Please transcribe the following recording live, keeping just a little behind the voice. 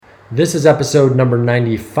This is episode number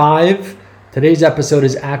 95. Today's episode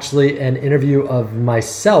is actually an interview of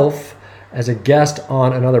myself as a guest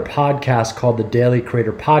on another podcast called the Daily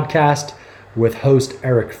Creator Podcast with host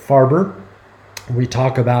Eric Farber. We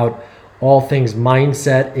talk about all things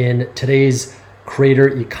mindset in today's creator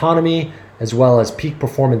economy, as well as peak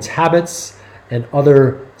performance habits and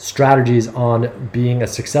other strategies on being a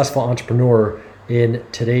successful entrepreneur in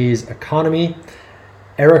today's economy.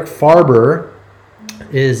 Eric Farber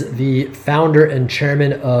is the founder and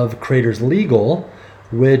chairman of Creators Legal,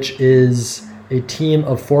 which is a team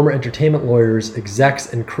of former entertainment lawyers,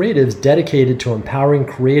 execs, and creatives dedicated to empowering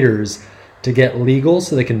creators to get legal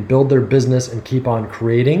so they can build their business and keep on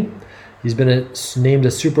creating. He's been named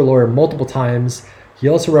a super lawyer multiple times. He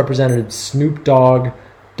also represented Snoop Dogg,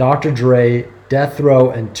 Dr. Dre, Death Row,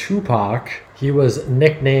 and Tupac. He was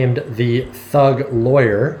nicknamed the Thug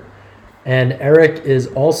Lawyer. And Eric is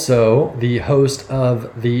also the host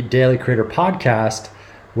of the Daily Creator Podcast,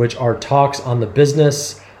 which are talks on the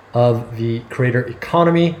business of the creator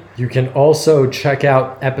economy. You can also check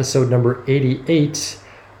out episode number 88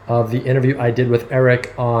 of the interview I did with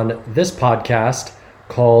Eric on this podcast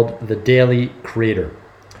called The Daily Creator.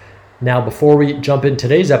 Now, before we jump in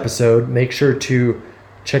today's episode, make sure to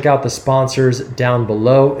check out the sponsors down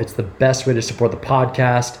below. It's the best way to support the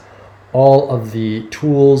podcast. All of the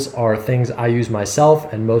tools are things I use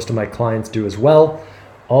myself and most of my clients do as well.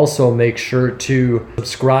 Also, make sure to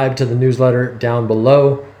subscribe to the newsletter down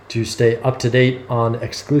below to stay up to date on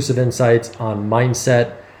exclusive insights on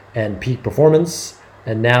mindset and peak performance.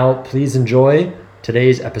 And now, please enjoy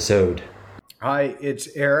today's episode. Hi, it's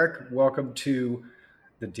Eric. Welcome to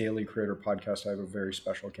the Daily Creator Podcast. I have a very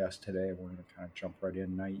special guest today. I wanted to kind of jump right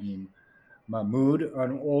in. Naeem Mahmood,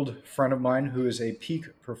 an old friend of mine who is a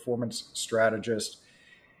peak performance strategist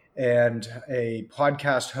and a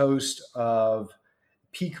podcast host of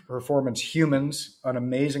Peak Performance Humans, an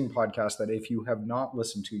amazing podcast that if you have not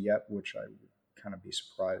listened to yet, which I would kind of be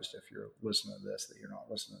surprised if you're listening to this, that you're not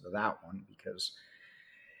listening to that one, because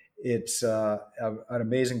it's an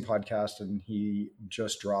amazing podcast, and he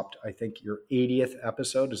just dropped, I think, your 80th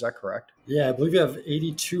episode. Is that correct? Yeah, I believe you have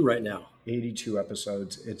 82 right now. 82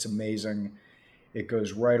 episodes. It's amazing. It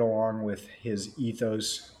goes right along with his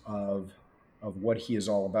ethos of what he is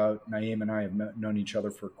all about. Naeem and I have known each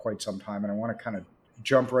other for quite some time, and I want to kind of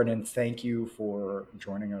jump right in. Thank you for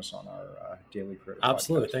joining us on our Daily Creator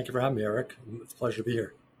Absolutely. Podcast. Thank you for having me, Eric. It's a pleasure to be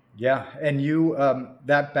here. Yeah, and you,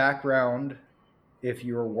 that background, if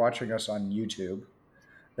you're watching us on YouTube,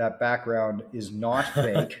 that background is not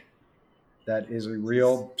fake. That is a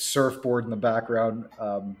real surfboard in the background.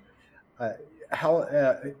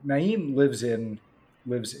 Naeem lives in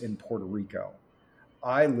Puerto Rico.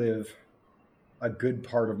 I live a good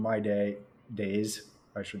part of my days,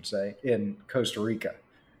 I should say, in Costa Rica,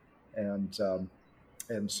 and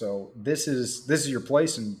so this is your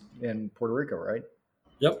place in Puerto Rico, right?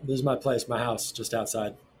 Yep, this is my place, my house, just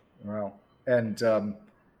outside. Wow. And do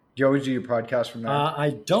you always do your podcast from there?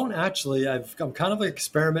 I don't actually. I'm kind of like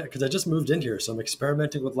experiment because I just moved in here, so I'm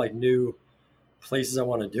experimenting with like new places I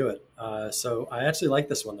want to do it. So I actually like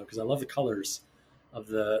this one though because I love the colors of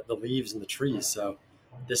the leaves and the trees. So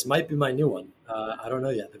this might be my new one. I don't know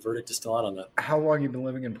yet. The verdict is still out on that. How long have you been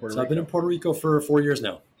living in Puerto Rico? I've been in Puerto Rico for 4 years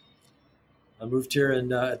now. I moved here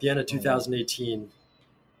at the end of 2018.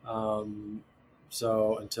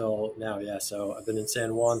 So until now, yeah. So I've been in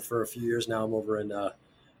San Juan for a few years now. I'm over in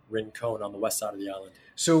Rincon on the west side of the island.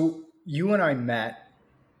 So you and I met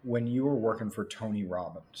when you were working for Tony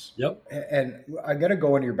Robbins. Yep. And I got to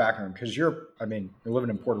go into your background because you're living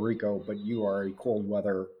in Puerto Rico, but you are a cold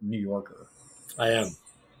weather New Yorker. I am.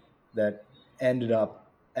 That ended up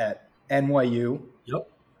at NYU. Yep.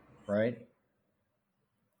 Right.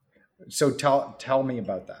 So tell me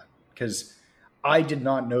about that, because I did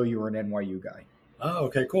not know you were an NYU guy. Oh,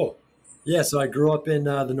 okay, cool. Yeah, so I grew up in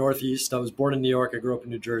the Northeast. I was born in New York. I grew up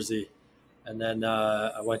in New Jersey. And then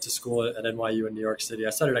I went to school at NYU in New York City.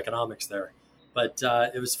 I studied economics there. But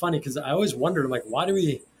it was funny because I always wondered, I'm like,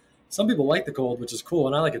 some people like the cold, which is cool,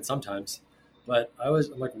 and I like it sometimes. But I'm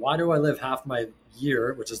like, why do I live half my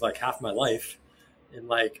year, which is like half my life, in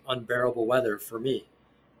like unbearable weather for me?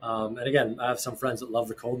 And again, I have some friends that love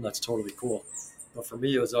the cold, and that's totally cool. But for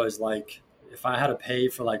me, it was always like, if I had to pay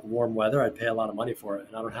for like warm weather, I'd pay a lot of money for it,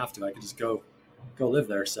 and I don't have to. I could just go live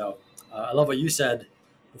there. So I love what you said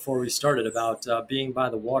before we started about being by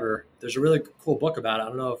the water. There's a really cool book about it. I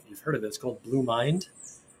don't know if you've heard of it. It's called Blue Mind,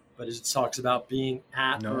 but it talks about being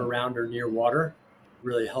at or around or near water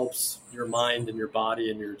really helps your mind and your body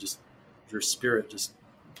and your spirit just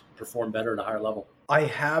perform better at a higher level. I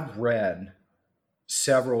have read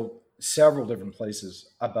several several different places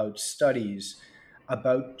about studies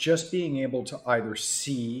about just being able to either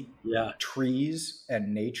see Yeah. trees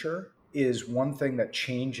and nature is one thing that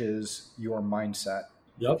changes your mindset.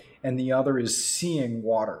 Yep. And the other is seeing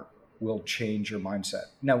water will change your mindset.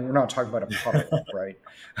 Now, we're not talking about a puddle, right?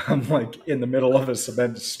 I'm like in the middle of a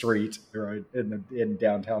cement street, right, in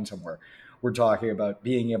downtown somewhere. We're talking about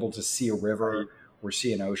being able to see a river Right. or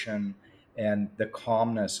see an ocean and the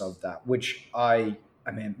calmness of that, which I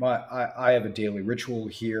mean, I have a daily ritual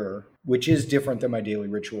here, which is different than my daily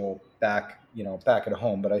ritual back at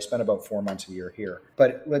home. But I spent about 4 months a year here.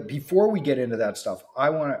 But before we get into that stuff, I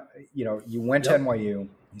want to, you went to Yep. NYU,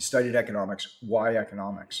 you studied economics. Why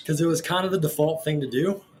economics? Because it was kind of the default thing to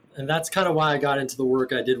do. And that's kind of why I got into the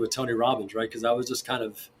work I did with Tony Robbins, right? Because I was just kind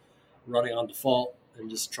of running on default and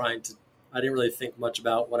just I didn't really think much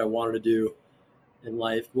about what I wanted to do in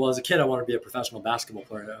life. Well, as a kid, I wanted to be a professional basketball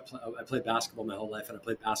player. I played basketball my whole life, and I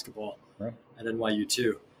played basketball Right. at NYU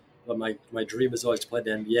too. But my dream was always to play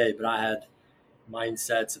the NBA. But I had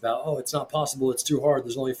mindsets about, oh, it's not possible. It's too hard.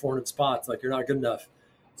 There's only 400 spots. Like, you're not good enough.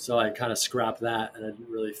 So I kind of scrapped that, and I didn't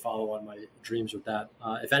really follow on my dreams with that.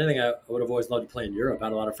 If anything, I would have always loved to play in Europe. I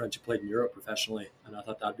had a lot of friends who played in Europe professionally, and I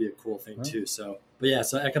thought that'd be a cool thing too. So, but yeah,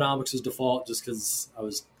 so economics was default just because I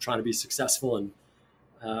was trying to be successful, and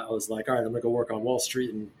I was like, all right, I'm going to go work on Wall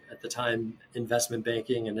Street. And at the time, investment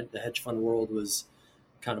banking and the hedge fund world was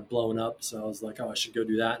kind of blowing up. So I was like, oh, I should go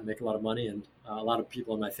do that and make a lot of money. And a lot of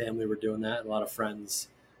people in my family were doing that. And a lot of friends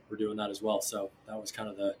were doing that as well. So that was kind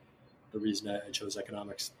of the reason I chose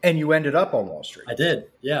economics. And you ended up on Wall Street. I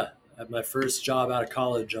did, yeah. At my first job out of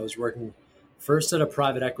college, I was working first at a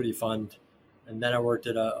private equity fund, and then I worked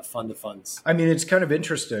at a fund of funds. I mean, it's kind of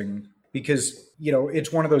interesting because,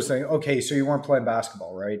 it's one of those things. Okay, so you weren't playing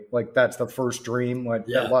basketball, right? Like, that's the first dream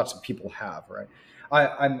that lots of people have, right?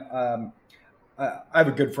 I have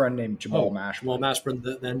a good friend named Jamal Mashburn. Jamal Mashburn,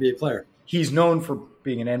 the NBA player. He's known for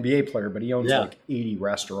being an NBA player, but he owns like 80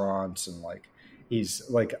 restaurants, and like he's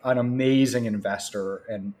like an amazing investor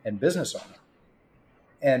and business owner.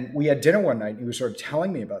 And we had dinner one night, and he was sort of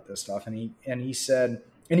telling me about this stuff, and he said,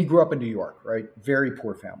 and he grew up in New York, right? Very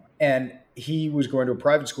poor family. And he was going to a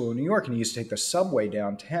private school in New York, and he used to take the subway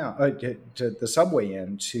downtown, to the subway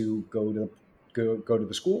in to go to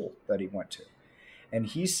the school that he went to. And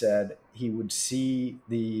he said he would see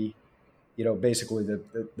basically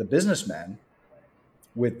the businessmen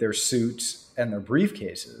with their suits and their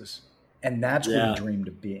briefcases, and that's what he dreamed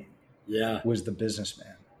of being. Yeah, was the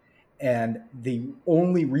businessman. And the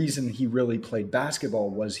only reason he really played basketball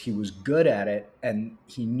was he was good at it, and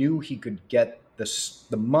he knew he could get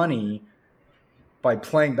the money by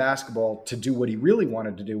playing basketball to do what he really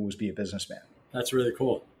wanted to do, was be a businessman. That's really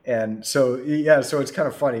cool. And so it's kind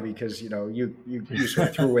of funny because, you sort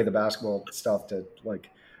of threw away the basketball stuff to like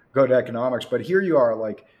go to economics, but here you are,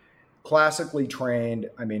 like classically trained.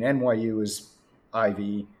 I mean, NYU is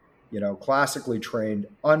Ivy, classically trained,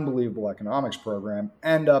 unbelievable economics program,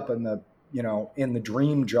 end up in the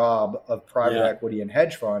dream job of private equity and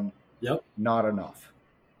hedge fund. Yep. Not enough.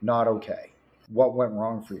 Not okay. What went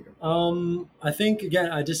wrong for you? I think, again,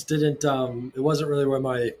 I just didn't, it wasn't really where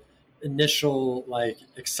my initial like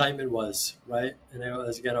excitement was, right? And I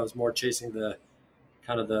was more chasing the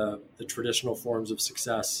kind of the traditional forms of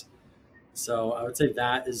success. So I would say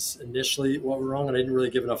that is initially what went wrong, and I didn't really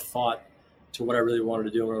give enough thought to what I really wanted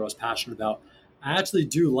to do and what I was passionate about. I actually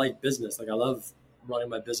do like business. Like, I love running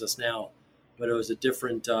my business now, but it was a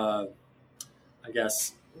different,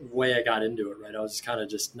 way I got into it, right? I was just kind of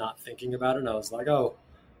just not thinking about it. And I was like, oh,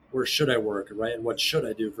 where should I work, right? And what should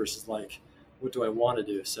I do versus like, what do I want to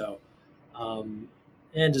do? So, and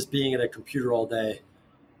just being at a computer all day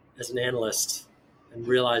as an analyst and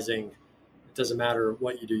realizing it doesn't matter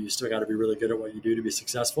what you do, you still got to be really good at what you do to be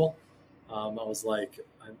successful. I was like,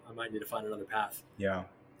 I might need to find another path. Yeah.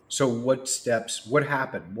 So what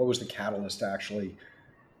happened? What was the catalyst to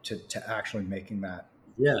actually making that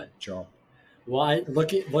jump? Well,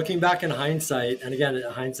 looking back in hindsight, and again,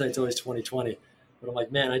 hindsight's always 20/20, but I'm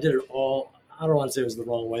like, man, I did it all. I don't want to say it was the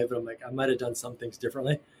wrong way, but I'm like, I might have done some things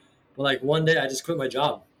differently. But like one day I just quit my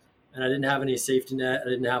job, and I didn't have any safety net. I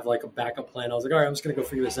didn't have like a backup plan. I was like, all right, I'm just going to go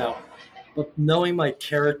figure this out. But knowing my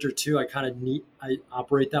character too, I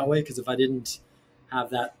operate that way, because if I didn't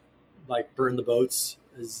have that, like, burn the boats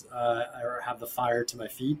or have the fire to my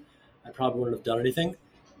feet, I probably wouldn't have done anything.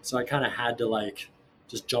 So I kind of had to like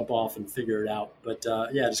just jump off and figure it out. But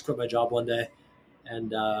I just quit my job one day,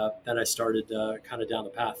 and then I started kind of down the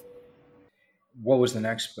path. What was the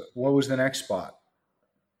next spot?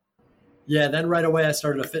 Yeah, then right away I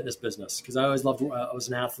started a fitness business, because I always loved. I was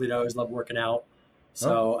an athlete. I always loved working out.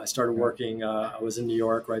 So I started working, I was in New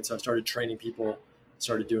York, right? So I started training people,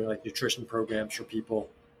 started doing like nutrition programs for people.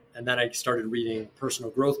 And then I started reading personal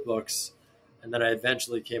growth books. And then I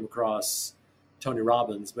eventually came across Tony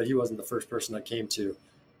Robbins, but he wasn't the first person I came to.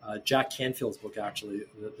 Jack Canfield's book, actually,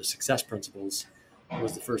 the Success Principles,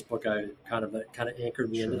 was the first book I kind of anchored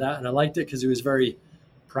me into that. And I liked it because it was very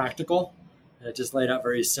practical and it just laid out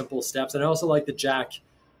very simple steps. And I also like that Jack,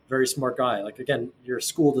 very smart guy. Like, again, your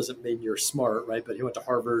school doesn't mean you're smart, right? But he went to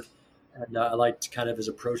Harvard, and I liked kind of his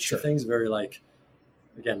approach to things. Very like,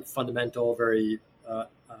 again, fundamental, very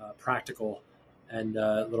practical, and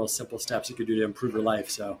little simple steps you could do to improve your life.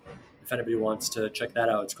 So if anybody wants to check that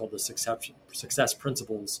out, it's called the Success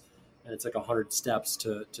Principles, and it's like 100 steps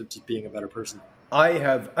to being a better person. I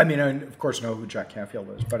of course know who Jack Canfield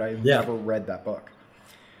is, but I've never read that book.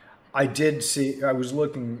 I did see, I was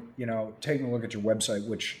looking, taking a look at your website,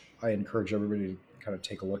 which I encourage everybody to kind of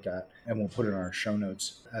take a look at, and we'll put it on our show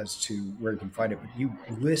notes as to where you can find it. But you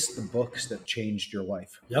list the books that changed your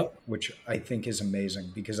life, which I think is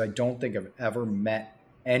amazing, because I don't think I've ever met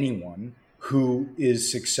anyone who is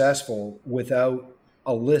successful without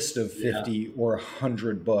a list of 50 or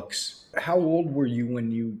 100 books. How old were you when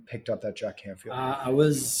you picked up that Jack Canfield? I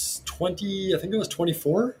was 20, I think it was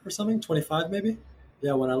 24 or something, 25 maybe.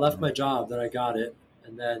 Yeah, when I left my job, then I got it.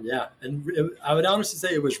 And then, I would honestly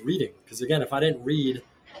say it was reading. Because again, if I didn't read,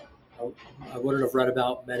 I wouldn't have read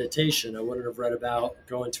about meditation. I wouldn't have read about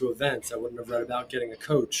going to events. I wouldn't have read about getting a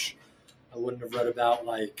coach. I wouldn't have read about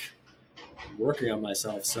like working on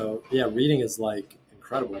myself. So yeah, reading is like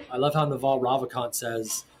incredible. I love how Naval Ravikant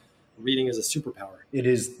says reading is a superpower. It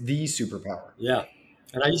is the superpower. Yeah.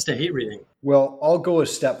 And I used to hate reading. Well, I'll go a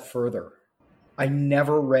step further. I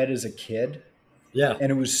never read as a kid. Yeah.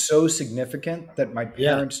 And it was so significant that my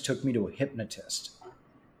parents took me to a hypnotist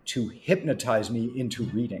to hypnotize me into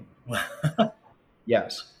reading.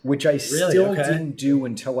 Yes. Which I still didn't do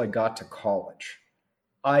until I got to college.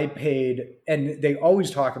 I paid, and they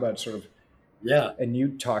always talk about sort of, and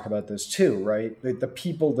you talk about this too, right? The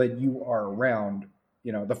people that you are around,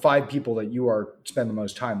 the 5 people that you spend the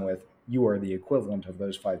most time with, you are the equivalent of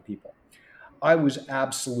those 5 people. I was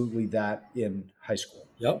absolutely that in high school.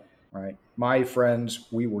 Yep. Right. My friends,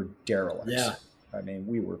 we were derelicts. Yeah. I mean,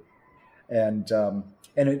 we were,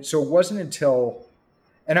 so it wasn't until,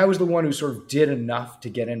 and I was the one who sort of did enough to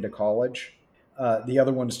get into college. The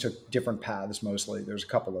other ones took different paths mostly. There's a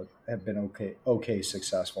couple that have been okay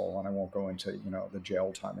successful, and I won't go into, the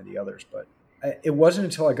jail time of the others, but it wasn't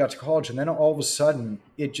until I got to college, and then all of a sudden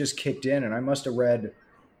it just kicked in, and I must have read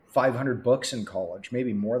 500 books in college,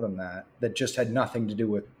 maybe more than that just had nothing to do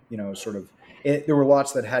with, there were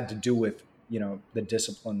lots that had to do with, the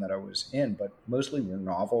discipline that I was in, but mostly were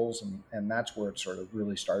novels. And that's where it sort of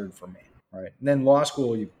really started for me. Right. And then law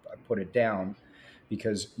school, I put it down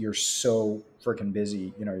because you're so freaking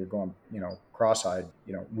busy, you're going, cross-eyed,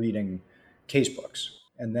 reading case books.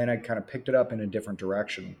 And then I kind of picked it up in a different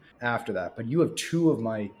direction after that. But you have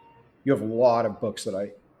you have a lot of books that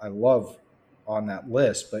I love on that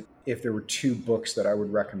list. But if there were 2 books that I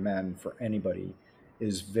would recommend for anybody,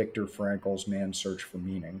 is Viktor Frankl's Man's Search for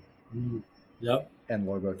Meaning. Yep. And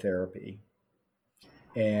Logotherapy.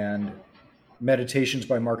 And Meditations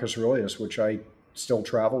by Marcus Aurelius, which I still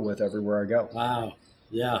travel with everywhere I go. Wow.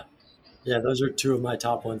 Yeah. Yeah, those are 2 of my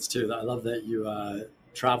top ones too. I love that you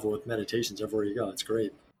travel with Meditations everywhere you go. It's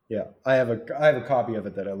great. Yeah. I have a copy of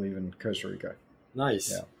it that I leave in Costa Rica.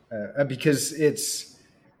 Nice. Yeah. Because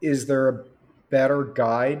is there a better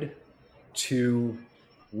guide to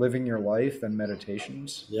living your life than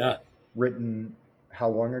Meditations? Yeah. Written how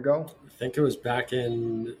long ago? I think it was back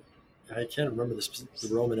in, I can't remember the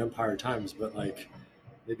Roman Empire times, but like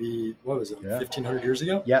maybe, what was it, 1,500 years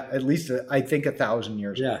ago? Yeah, at least I think 1,000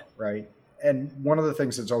 years ago, Yeah. right? And one of the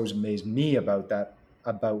things that's always amazed me about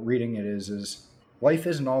reading it is life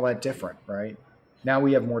isn't all that different, right? Now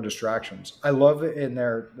we have more distractions. I love it in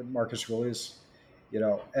there that Marcus Aurelius,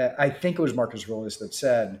 I think it was Marcus Aurelius that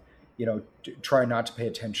said, try not to pay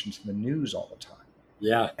attention to the news all the time.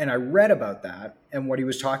 Yeah. And I read about that. And what he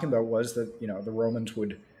was talking about was that, the Romans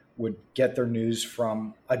would get their news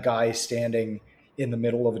from a guy standing in the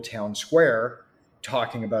middle of a town square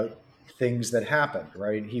talking about things that happened,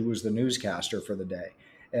 right? He was the newscaster for the day.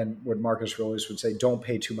 And what Marcus Aurelius would say, don't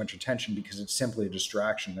pay too much attention because it's simply a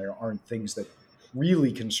distraction. There aren't things that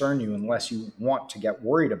really concern you unless you want to get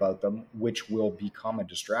worried about them, which will become a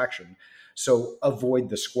distraction. So avoid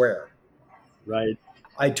the square. Right.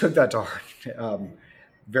 I took that to heart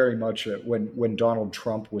very much when Donald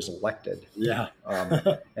Trump was elected. Yeah.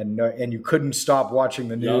 And you couldn't stop watching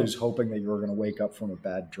the news hoping that you were going to wake up from a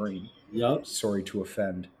bad dream. Yep. Sorry to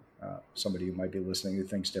offend somebody who might be listening who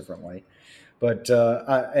thinks differently. But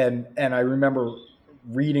and I remember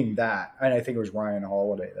reading that, and I think it was Ryan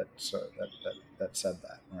Holiday that said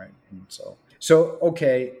that, right? And so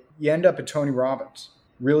okay, you end up at Tony Robbins.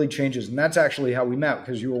 Really changes, and that's actually how we met,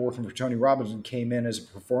 because you were working for Tony Robbins and came in as a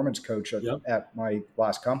performance coach at my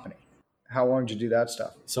last company. How long did you do that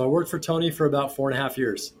stuff? So I worked for Tony for about 4.5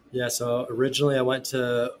 years. Yeah. So originally I went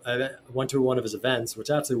to one of his events,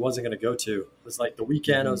 which I actually wasn't going to go to. It was like the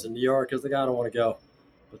weekend. I was in New York. I was like, I don't want to go.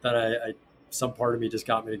 But then I some part of me just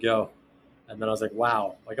got me to go. And then I was like,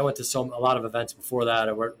 wow. Like I went to a lot of events before that.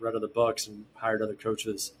 I read other books and hired other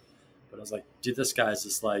coaches. But I was like, dude, this guy's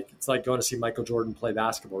just like, it's like going to see Michael Jordan play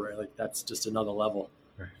basketball, right? Like that's just another level.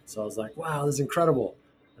 Right. So I was like, wow, this is incredible.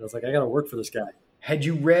 And I was like, I got to work for this guy. Had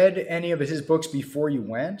you read any of his books before you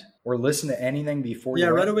went, or listened to anything before you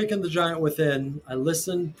went? Yeah, I read Awaken the Giant Within. I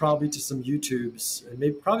listened probably to some YouTubes and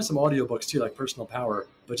maybe probably some audiobooks too, like Personal Power.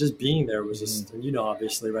 But just being there was just, and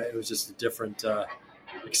obviously, right? It was just a different,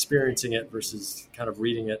 experiencing it versus kind of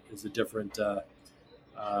reading it is a different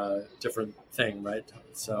thing, right?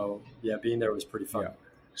 So yeah, being there was pretty fun. Yeah.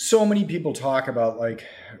 So many people talk about like,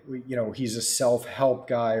 he's a self-help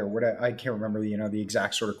guy or whatever. I can't remember the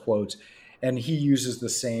exact sort of quotes. And he uses the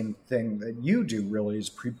same thing that you do, really, is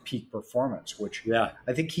peak performance, which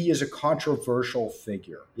I think he is a controversial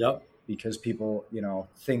figure. Yep. Because people,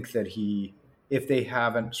 think that if they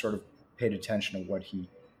haven't sort of paid attention to what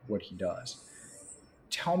he does.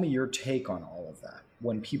 Tell me your take on all of that.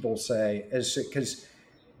 When people say, because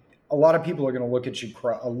a lot of people are going to look at you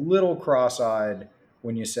a little cross-eyed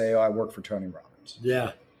when you say, "Oh, I work for Tony Robbins."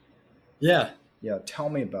 Yeah. Yeah. Yeah, tell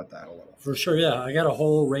me about that a little. For sure, yeah. I got a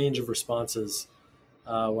whole range of responses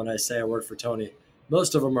when I say I work for Tony.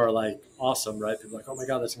 Most of them are like awesome, right? People are like, oh my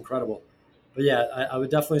God, that's incredible. But yeah, I would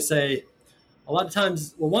definitely say a lot of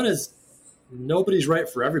times, well, one is nobody's right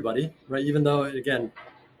for everybody, right? Even though, again,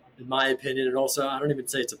 in my opinion, and also I don't even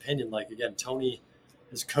say it's opinion, like, again, Tony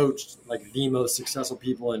has coached like the most successful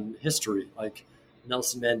people in history, like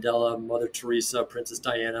Nelson Mandela, Mother Teresa, Princess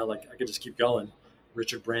Diana, like I could just keep going,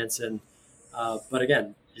 Richard Branson. But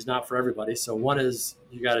again, he's not for everybody. So one is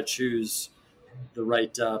you got to choose the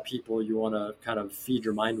right people you want to kind of feed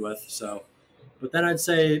your mind with. So, but then I'd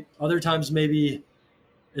say other times maybe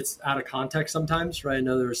it's out of context sometimes, right? I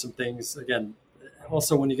know there are some things, again,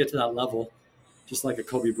 also when you get to that level, just like a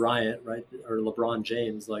Kobe Bryant, right? Or LeBron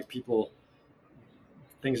James, like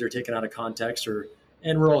things are taken out of context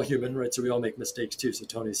and we're all human, right? So we all make mistakes too. So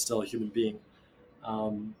Tony's still a human being.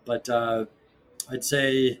 But I'd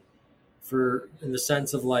say, in the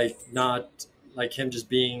sense of like not like him just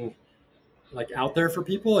being like out there for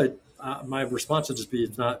people, my response would just be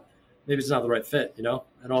maybe it's not the right fit,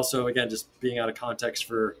 and also again just being out of context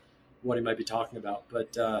for what he might be talking about.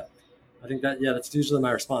 But I think that's usually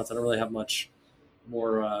my response. I don't really have much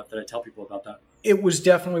more that I tell people about that. It was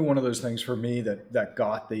definitely one of those things for me that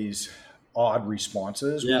got these odd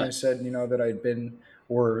responses when I said that I'd been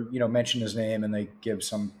or mention his name and they give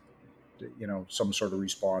some sort of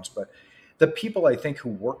response. But the people I think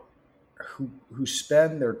who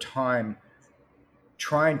spend their time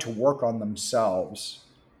trying to work on themselves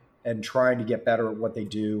and trying to get better at what they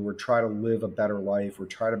do or try to live a better life or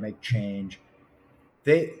try to make change,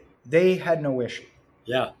 they had no issue.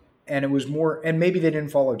 Yeah. And it was more, and maybe they didn't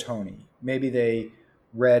follow Tony. Maybe they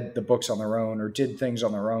read the books on their own or did things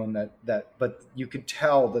on their own but you could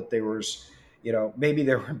tell that they was, maybe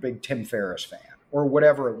they were a big Tim Ferriss fan or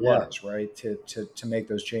whatever it was, right? To make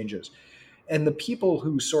those changes. And the people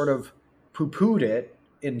who sort of poo-pooed it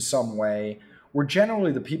in some way were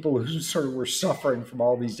generally the people who sort of were suffering from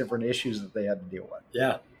all these different issues that they had to deal with.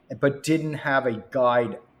 Yeah. But didn't have a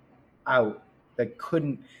guide out that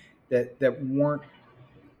weren't,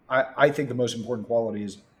 I think the most important quality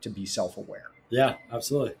is to be self-aware. Yeah,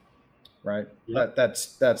 absolutely. Right? Yep.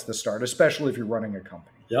 That's the start, especially if you're running a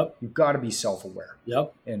company. Yep. You've got to be self-aware.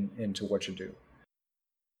 Yep. Into what you do.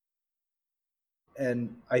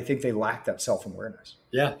 And I think they lack that self-awareness.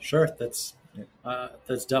 Yeah, sure. That's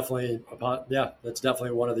definitely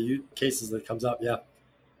one of the cases that comes up. Yeah.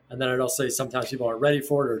 And then I'd also say sometimes people aren't ready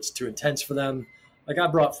for it or it's too intense for them. Like I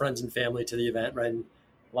brought friends and family to the event, right? And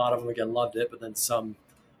a lot of them, again, loved it, but then some,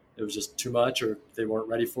 it was just too much or they weren't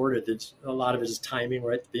ready for it. A lot of it is timing,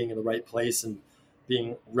 right? Being in the right place and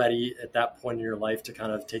being ready at that point in your life to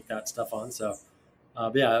kind of take that stuff on. So,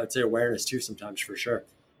 but yeah, I would say awareness too sometimes for sure.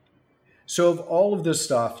 So of all of this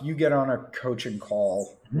stuff, you get on a coaching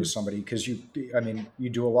call with somebody because you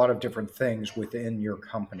do a lot of different things within your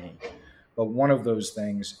company. But one of those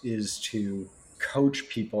things is to coach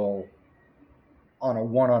people on a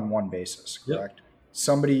one-on-one basis, correct?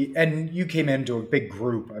 somebody, and you came into a big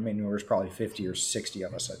group. I mean, there was probably 50 or 60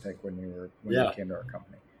 of us, I think, when you came to our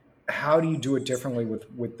company. How do you do it differently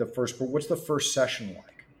with the first, but what's the first session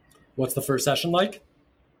like? What's the first session like?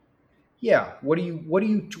 Yeah. What are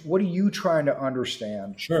you trying to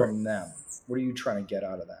understand from them? What are you trying to get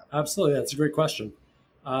out of that? Absolutely. That's a great question.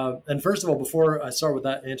 And first of all, before I start with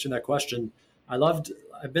that, answering that question,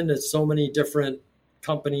 I've been to so many different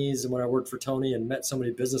companies, and when I worked for Tony and met so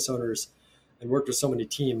many business owners and worked with so many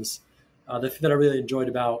teams, the thing that I really enjoyed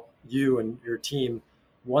about you and your team,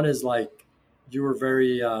 one is like, you were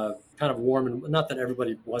very kind of warm, and not that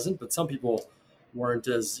everybody wasn't, but some people weren't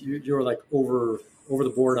as you were like over the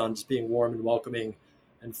board on just being warm and welcoming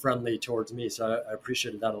and friendly towards me. So I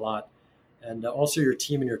appreciated that a lot. And also your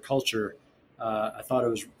team and your culture. I thought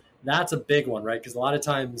that's a big one, right? Because a lot of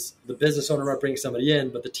times the business owner might bring somebody in,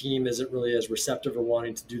 but the team isn't really as receptive or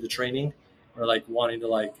wanting to do the training or like wanting to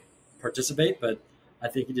like participate. But I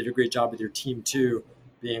think you did a great job with your team too,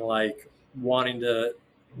 being like wanting to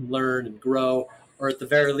learn and grow, or at the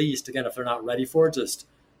very least, again, if they're not ready for it, just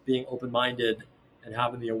being open-minded and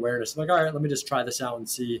having the awareness of like, all right, let me just try this out and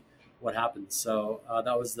see what happens. So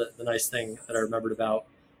that was the nice thing that I remembered about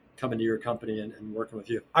coming to your company and working with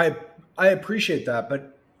you. I appreciate that,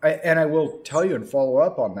 but I will tell you and follow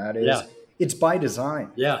up on that is it's by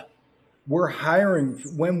design. Yeah. We're hiring,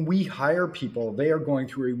 when we hire people, they are going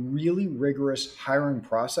through a really rigorous hiring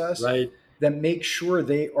process that makes sure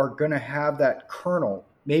they are going to have that kernel.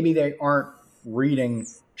 Maybe they aren't reading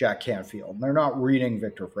Jack Canfield, they're not reading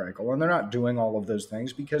Viktor Frankl, and they're not doing all of those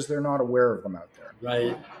things because they're not aware of them out there.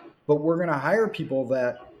 Right. But we're going to hire people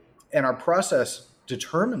that, and our process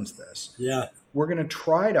determines this. Yeah. We're going to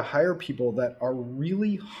try to hire people that are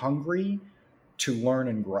really hungry to learn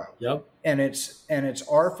and grow. Yep. And it's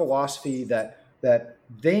our philosophy that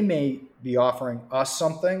they may be offering us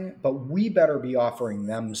something, but we better be offering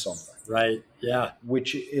them something. Right. Yeah.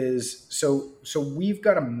 Which is so we've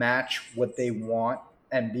got to match what they want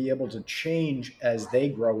and be able to change as they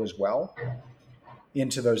grow as well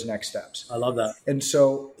into those next steps. I love that. And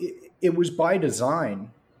so it was by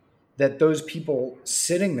design that those people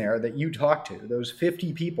sitting there that you talked to, those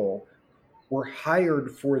 50 people, were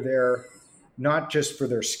hired for their, not just for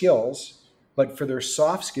their skills, but for their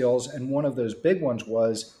soft skills. And one of those big ones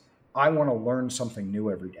was, I want to learn something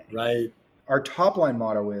new every day. Right. Our top line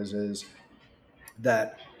motto is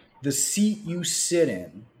that the seat you sit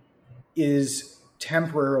in is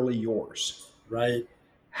temporarily yours. Right.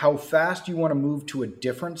 How fast you want to move to a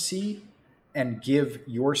different seat and give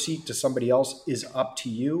your seat to somebody else is up to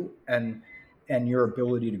you and your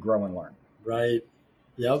ability to grow and learn. Right.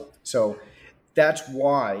 Yep. So that's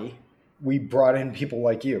why we brought in people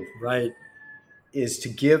like you. Right. Is to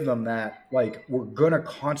give them that, like, we're going to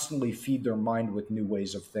constantly feed their mind with new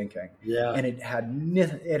ways of thinking. Yeah. And it had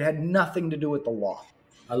nothing to do with the law.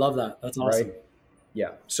 I love that. That's awesome. Right?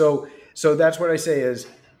 Yeah. So that's what I say is,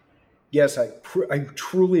 yes, I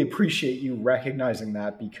truly appreciate you recognizing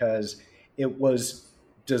that, because it was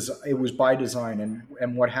by design.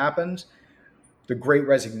 And what happens, the Great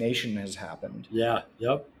Resignation has happened. Yeah.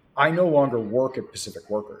 Yep. I no longer work at Pacific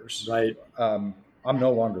Workers. Right. I'm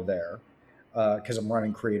no longer there because I'm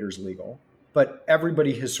running Creators Legal. But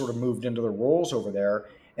everybody has sort of moved into their roles over there.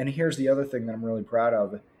 And here's the other thing that I'm really proud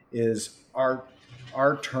of is our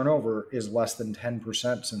turnover is less than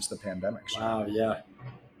 10% since the pandemic started. Wow. Yeah.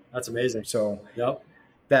 That's amazing. So yep.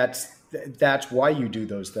 That's why you do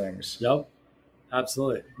those things. Yep.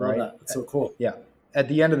 Absolutely. Love right? that. That's so cool. Yeah. At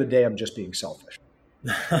the end of the day, I'm just being selfish.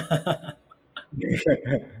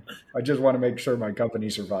 I just want to make sure my company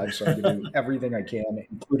survives, so I can do everything I can,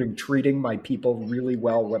 including treating my people really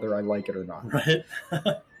well, whether I like it or not. Right.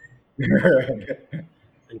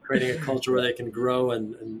 And creating a culture where they can grow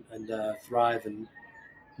and thrive and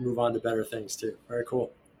move on to better things too. Very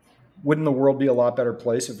cool. Wouldn't the world be a lot better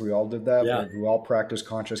place if we all did that? Yeah. If we all practice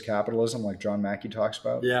conscious capitalism like John Mackey talks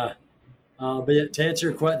about? Yeah. But to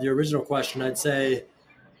answer the original question, I'd say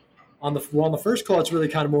on the first call, it's really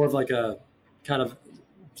kind of more of like a kind of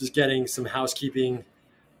just getting some housekeeping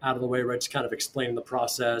out of the way, right? Just kind of explaining the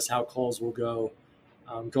process, how calls will go,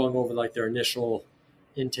 going over like their initial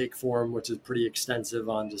intake form, which is pretty extensive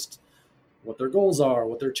on just what their goals are,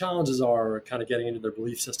 what their challenges are, kind of getting into their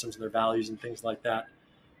belief systems and their values and things like that.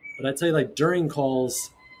 But I'd say like during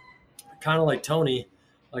calls, kind of like Tony,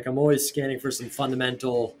 like I'm always scanning for some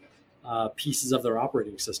fundamental pieces of their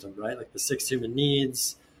operating system, right? Like the 6 human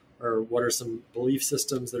needs, or what are some belief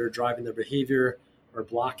systems that are driving their behavior or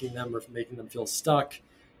blocking them or making them feel stuck,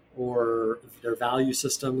 or their value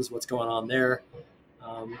systems, what's going on there.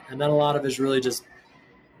 And then a lot of it is really just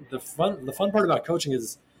the fun part about coaching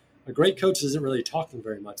is A great coach isn't really talking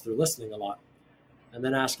very much. They're listening a lot and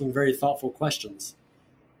then asking very thoughtful questions,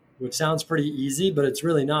 which sounds pretty easy, but it's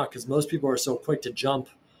really not, because most people are so quick to jump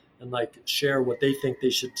and like share what they think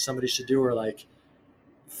somebody should do, or like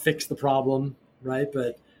fix the problem, right?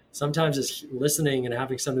 But sometimes it's listening, and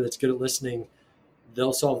having somebody that's good at listening,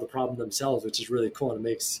 they'll solve the problem themselves, which is really cool, and it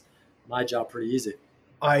makes my job pretty easy.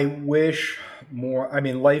 I wish more,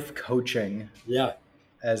 life coaching Yeah.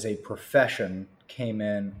 as a profession came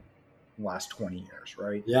in the last 20 years,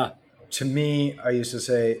 right? Yeah. To me, I used to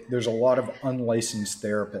say there's a lot of unlicensed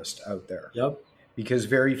therapists out there. Yep. Because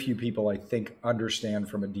very few people, I think, understand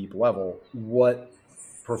from a deep level what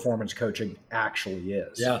performance coaching actually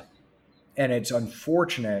is. Yeah. And it's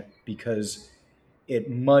unfortunate because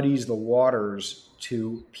it muddies the waters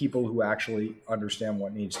to people who actually understand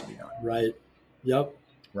what needs to be done. Right. Yep.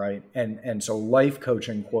 Right. And so life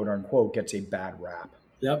coaching, quote unquote, gets a bad rap.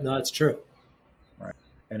 Yep. No, it's true. Right.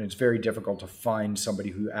 And it's very difficult to find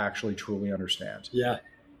somebody who actually truly understands. Yeah.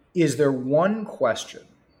 Is there one question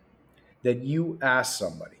that you ask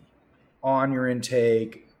somebody on your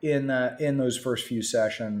intake in those first few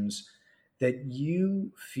sessions that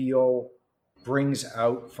you feel brings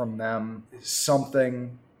out from them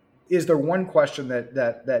something? Is there one question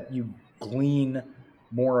that you glean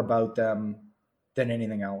more about them than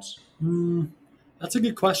anything else? That's a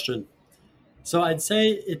good question. So I'd say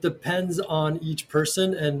it depends on each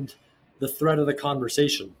person and the thread of the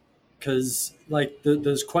conversation. Because like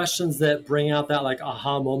those questions that bring out that like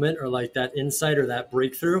aha moment, or like that insight or that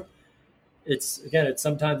breakthrough, it's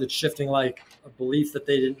sometimes it's shifting like a belief that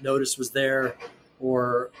they didn't notice was there,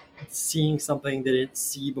 or seeing something they didn't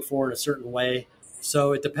see before in a certain way.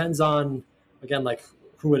 So it depends on, again, like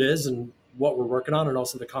who it is and what we're working on, and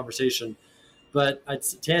also the conversation. But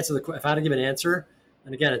to answer if I had to give an answer,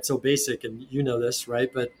 and again, it's so basic, and you know this, right?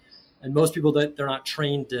 And most people, that they're not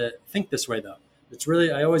trained to think this way, though. It's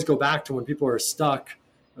really, I always go back to when people are stuck,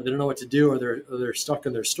 or they don't know what to do, or they're stuck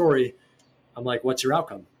in their story. I'm like, what's your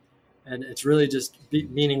outcome? And it's really just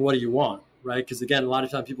meaning, what do you want, right? Because again, a lot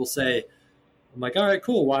of times people say, I'm like, all right,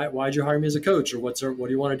 cool. Why'd you hire me as a coach? Or what do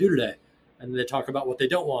you want to do today? And they talk about what they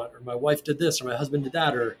don't want, or my wife did this, or my husband did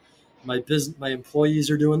that, or my employees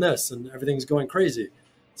are doing this, and everything's going crazy.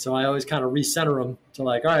 So I always kind of recenter them to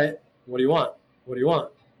like, all right, what do you want? What do you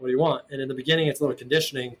want? What do you want? And in the beginning, it's a little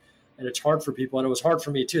conditioning, and it's hard for people. And it was hard for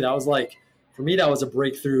me too. That was like, for me, that was a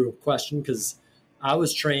breakthrough question, because I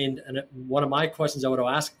was trained. And one of my questions I would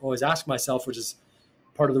always ask myself, which is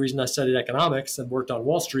part of the reason I studied economics and worked on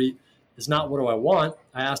Wall Street, is not what do I want?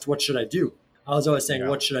 I asked, what should I do? I was always saying,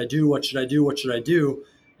 What should I do? What should I do? What should I do?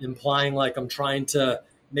 Implying like I'm trying to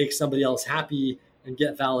make somebody else happy and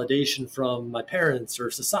get validation from my parents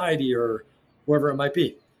or society or whoever it might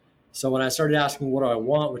be. So when I started asking, what do I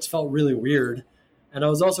want? Which felt really weird. And I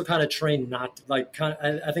was also kind of trained not to, like,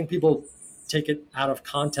 I think people take it out of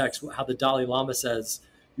context, how the Dalai Lama says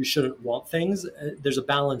you shouldn't want things. There's a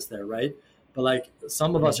balance there, right? But like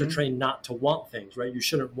some of us are trained not to want things, right? You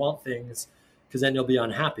shouldn't want things because then you'll be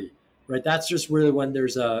unhappy, right? That's just really when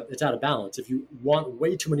it's out of balance. If you want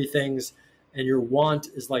way too many things and your want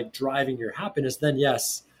is like driving your happiness, then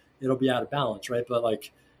yes, it'll be out of balance, right? But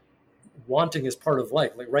like wanting is part of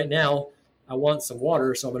life. Like right now, I want some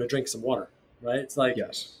water, so I'm going to drink some water, right? It's like,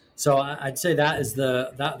 yes. So I'd say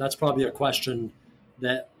that's probably a question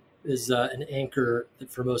that is an anchor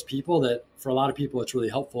for most people. That for a lot of people, it's really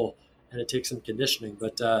helpful, and it takes some conditioning,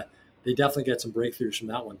 but they definitely get some breakthroughs from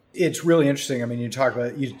that one. It's really interesting. I mean, you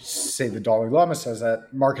say the Dalai Lama says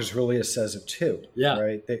that, Marcus Aurelius says it too. Yeah.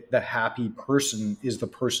 Right. The happy person is the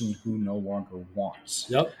person who no longer wants.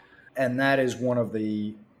 Yep. And that is one of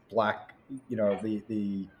the black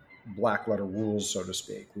letter rules, so to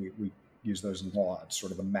speak. We use those in law. It's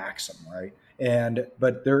sort of the maxim, right?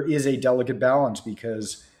 But there is a delicate balance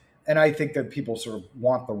because, and I think that people sort of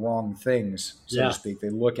want the wrong things, so to speak. They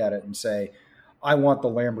look at it and say, I want the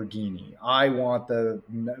Lamborghini. I want the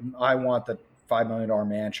 $5 million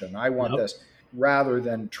mansion. I want this, rather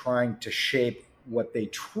than trying to shape what they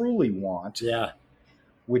truly want,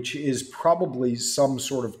 which is probably some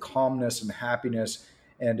sort of calmness and happiness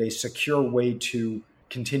and a secure way to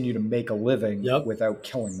continue to make a living without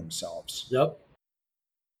killing themselves. Yep.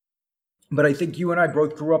 But I think you and I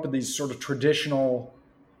both grew up in these sort of traditional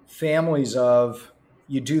families of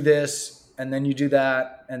you do this, and then you do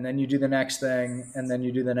that, and then you do the next thing, and then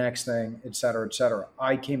you do the next thing, et cetera, et cetera.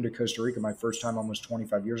 I came to Costa Rica my first time almost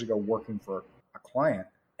 25 years ago working for a client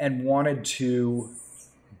and wanted to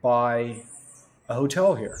buy a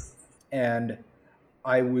hotel here. And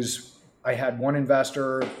I had one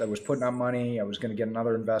investor that was putting up money. I was going to get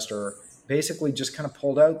another investor. Basically just kind of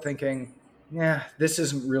pulled out thinking, yeah, this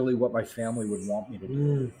isn't really what my family would want me to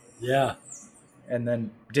do. Yeah. And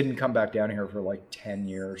then didn't come back down here for like 10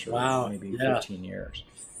 years or maybe 15 years.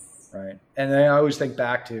 Right. And then I always think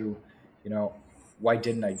back to, why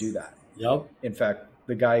didn't I do that? Yep. In fact,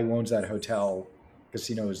 the guy who owns that hotel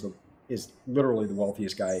casino is literally the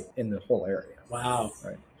wealthiest guy in the whole area. Wow.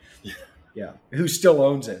 Right. Yeah. Who still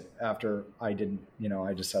owns it after I didn't,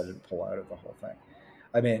 I decided to pull out of the whole thing.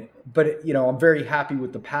 I mean, but I'm very happy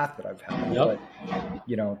with the path that I've had. Yep.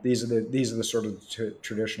 But these are the sort of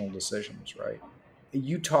traditional decisions, right?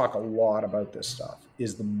 You talk a lot about this stuff.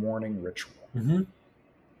 Is the morning ritual. Mm-hmm.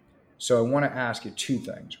 So I want to ask you two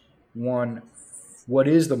things. One, what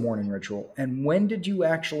is the morning ritual, and when did you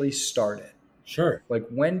actually start it? Sure. Like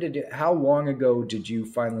how long ago did you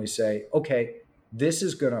finally say, okay, this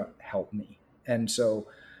is going to help me? And so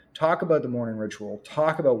talk about the morning ritual,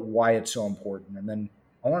 talk about why it's so important, and then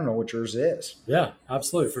I want to know what yours is. Yeah,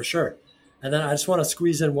 absolutely, for sure. And then I just want to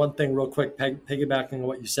squeeze in one thing real quick, piggybacking on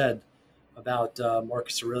what you said about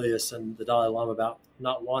Marcus Aurelius and the Dalai Lama about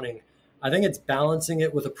not wanting. I think it's balancing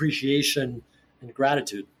it with appreciation and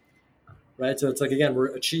gratitude, right? So it's like, again,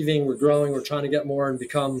 we're achieving, we're growing, we're trying to get more and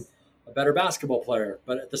become a better basketball player.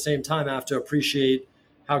 But at the same time, I have to appreciate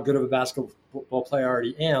how good of a basketball player I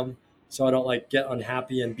already am, so I don't get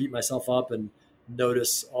unhappy and beat myself up and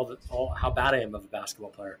notice all how bad I am of a basketball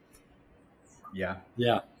player. Yeah.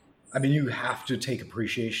 Yeah. I mean, you have to take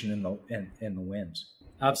appreciation in the wins.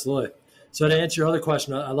 Absolutely. So to answer your other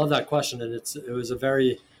question, I love that question. And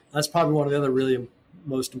that's probably one of the other really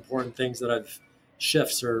most important things that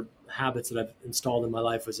shifts or habits that I've installed in my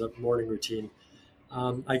life was a morning routine.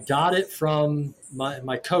 I got it from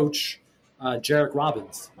my coach, Jarek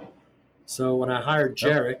Robbins. So when I hired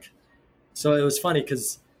Jarek, so it was funny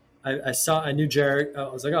because I knew Jarek. I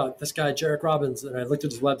was like, oh, this guy, Jarek Robbins. And I looked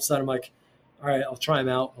at his website. I'm like, all right, I'll try him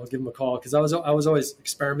out. I'll give him a call. Cause I was always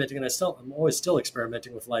experimenting, and I'm always still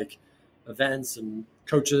experimenting with events and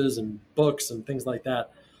coaches and books and things like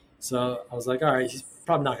that. So I was like, all right, he's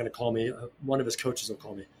probably not going to call me. One of his coaches will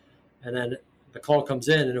call me. And then the call comes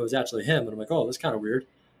in and it was actually him. And I'm like, oh, that's kind of weird.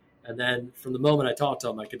 And then from the moment I talked to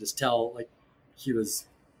him, I could just tell he was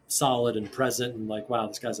solid and present and wow,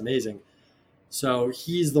 this guy's amazing. So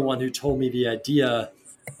he's the one who told me the idea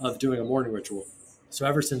of doing a morning ritual. So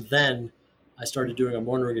ever since then, I started doing a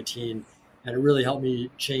morning routine, and it really helped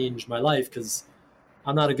me change my life because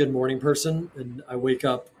I'm not a good morning person and I wake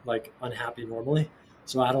up unhappy normally.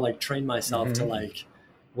 So I had to train myself to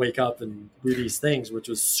wake up and do these things, which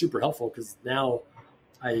was super helpful because now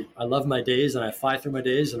I love my days and I fly through my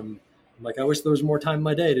days, and I'm I wish there was more time in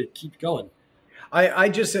my day to keep going. I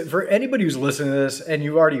just, for anybody who's listening to this, and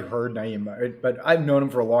you've already heard Naeem, but I've known him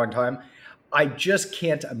for a long time, I just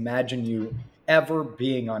can't imagine you ever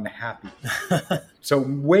being unhappy. So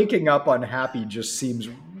waking up unhappy just seems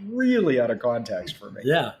really out of context for me.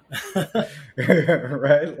 Yeah.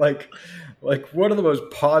 Right? One of the most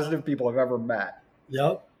positive people I've ever met.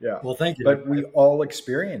 Yep. Yeah. Well, thank you. But we all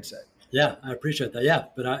experience it. Yeah, I appreciate that. Yeah.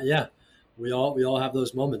 But we all have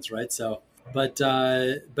those moments, right? So, but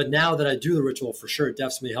now that I do the ritual, for sure, it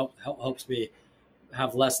definitely helps me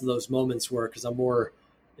have less of those moments where, because I'm more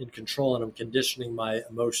in control and I'm conditioning my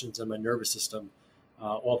emotions and my nervous system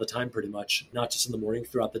all the time, pretty much, not just in the morning,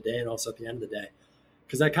 throughout the day, and also at the end of the day.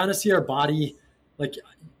 Because I kind of see our body,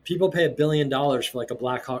 people pay $1 billion for a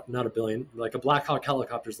Black Hawk, not $1 billion, a Black Hawk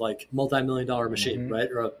helicopter is multi-million-dollar machine, right?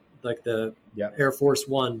 Or the Air Force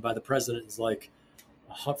One by the president is a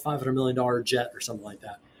 $500 million jet or something like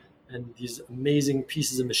that. And these amazing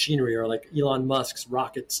pieces of machinery are Elon Musk's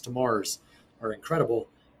rockets to Mars are incredible.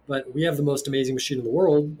 But we have the most amazing machine in the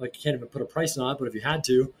world. You can't even put a price on it, but if you had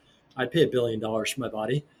to, I'd pay $1 billion for my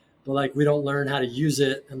body. But we don't learn how to use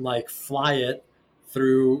it and fly it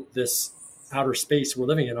through this outer space we're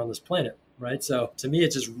living in on this planet, right? So to me,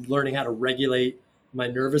 it's just learning how to regulate my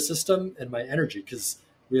nervous system and my energy, because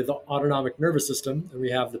we have the autonomic nervous system and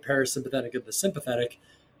we have the parasympathetic and the sympathetic.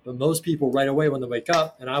 But most people right away when they wake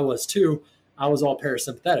up, and I was too, I was all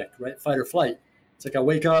parasympathetic, right? Fight or flight. It's I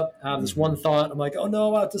wake up, I have this one thought. I'm like, oh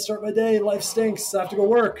no, I have to start my day. Life stinks. I have to go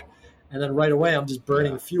work. And then right away, I'm just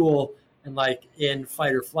burning fuel and in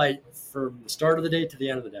fight or flight from the start of the day to the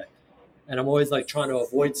end of the day. And I'm always trying to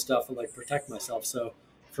avoid stuff and protect myself. So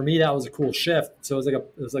for me, that was a cool shift. So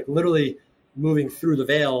it was literally moving through the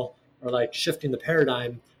veil, or shifting the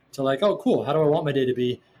paradigm to oh, cool. How do I want my day to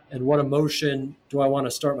be? And what emotion do I want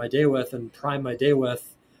to start my day with and prime my day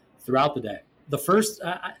with throughout the day? The first,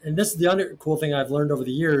 and this is the other cool thing I've learned over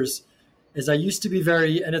the years, is I used to be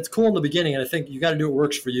and it's cool in the beginning, and I think you got to do what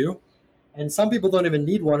works for you. And some people don't even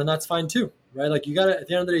need one, and that's fine too, right? You got to, at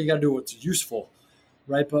the end of the day, you got to do what's useful,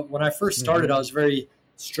 right? But when I first started, I was very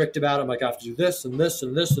strict about it. I'm like, I have to do this and this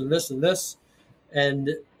and this and this and this. And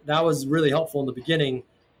that was really helpful in the beginning.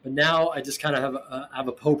 But now I just kind of have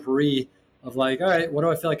a potpourri of like, all right, what do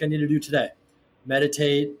I feel like I need to do today?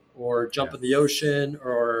 Meditate or jump in the ocean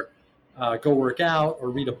or go work out or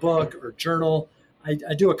read a book or journal.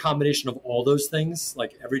 I do a combination of all those things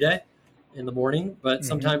like every day in the morning, but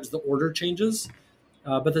sometimes the order changes.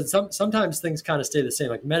 But then sometimes things kind of stay the same.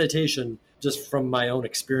 Like meditation, just from my own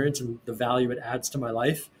experience and the value it adds to my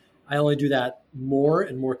life, I only do that more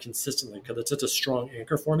and more consistently because it's such a strong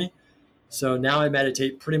anchor for me. So now I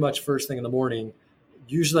meditate pretty much first thing in the morning.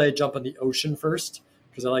 Usually I jump in the ocean first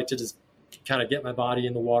because I like to just kind of get my body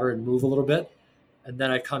in the water and move a little bit. And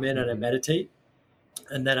then I come in and I meditate.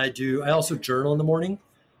 And then I also journal in the morning.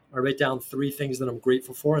 I write down 3 things that I'm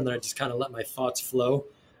grateful for. And then I just kind of let my thoughts flow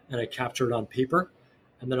and I capture it on paper.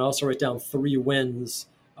 And then I also write down 3 wins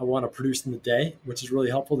I want to produce in the day, which is really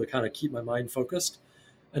helpful to kind of keep my mind focused.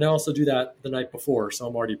 And I also do that the night before, so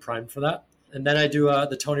I'm already primed for that. And then I do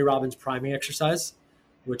the Tony Robbins priming exercise,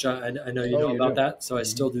 which I know you know about that. So I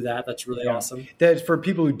still do that. That's really awesome. That's for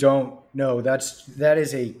people who don't know.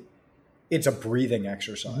 It's a breathing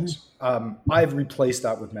exercise. I've replaced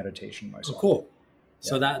that with meditation myself. Oh, cool.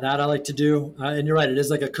 So that I like to do. And you're right. It is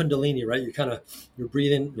like a Kundalini, right? You're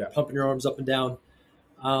breathing, pumping your arms up and down.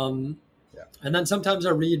 And then sometimes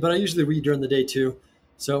I read, but I usually read during the day too.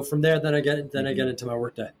 So from there, then I get into my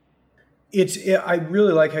workday. I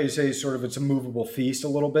really like how you say sort of it's a movable feast a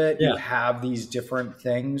little bit. You have these different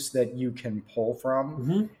things that you can pull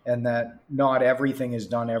from and that not everything is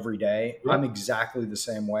done every day. I'm exactly the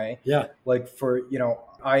same way. Yeah. Like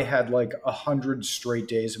I had like 100 straight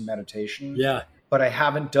days of meditation. Yeah. But I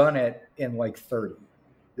haven't done it in like 30.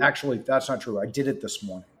 Actually, that's not true. I did it this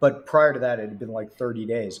morning. But prior to that, it had been like 30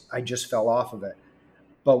 days. I just fell off of it.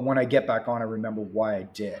 But when I get back on, I remember why I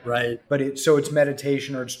did. Right. But it's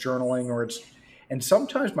meditation or it's journaling and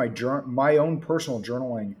sometimes my own personal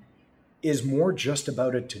journaling is more just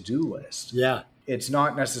about a to-do list. Yeah. It's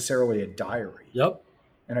not necessarily a diary. Yep.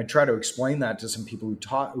 And I try to explain that to some people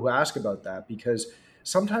who ask about that because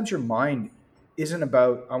sometimes your mind isn't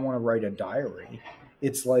about, I want to write a diary.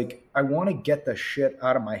 It's like, I want to get the shit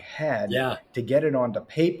out of my head to get it onto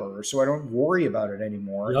paper so I don't worry about it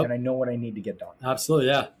anymore and I know what I need to get done. Absolutely,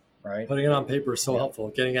 yeah. Right? Putting it on paper is so helpful,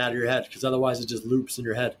 getting it out of your head, because otherwise it just loops in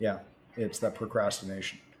your head. Yeah, it's that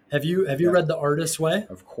procrastination. Have you read The Artist's Way?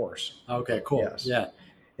 Of course. Okay, cool. Yes. Yeah.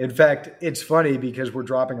 In fact, it's funny because we're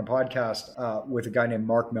dropping a podcast with a guy named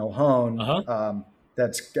Mark Milhone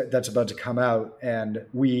that's about to come out, and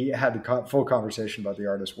we had the full conversation about The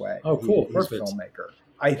Artist's Way. Oh, cool. He's Perfect. a filmmaker.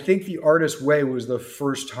 I think The Artist's Way was the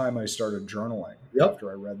first time I started journaling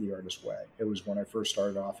after I read The Artist's Way. It was when I first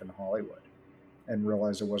started off in Hollywood and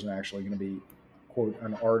realized I wasn't actually going to be, quote,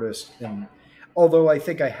 an artist. And although I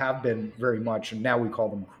think I have been very much, and now we call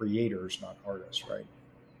them creators, not artists, right?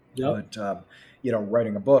 Yeah. But,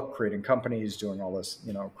 writing a book, creating companies, doing all this,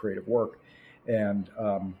 creative work. And,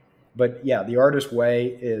 but yeah, The Artist's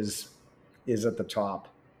Way is at the top,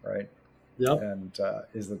 right? Yep. And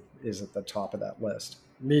is at the top of that list.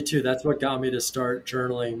 Me too. That's what got me to start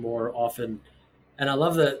journaling more often. And I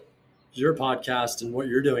love that your podcast and what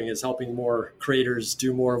you're doing is helping more creators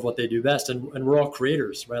do more of what they do best. And we're all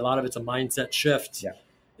creators, right? A lot of it's a mindset shift. Yeah.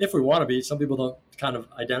 If we want to be. Some people don't kind of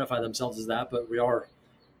identify themselves as that, but we are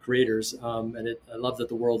creators. I love that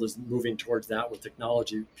the world is moving towards that with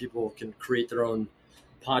technology. People can create their own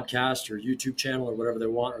podcast or YouTube channel or whatever they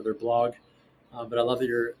want, or their blog. But I love that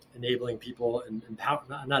you're enabling people and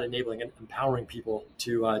empowering people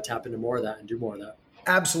to tap into more of that and do more of that.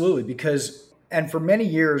 Absolutely. And for many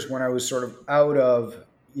years when I was sort of out of,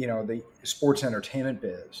 the sports entertainment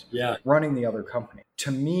biz, running the other company,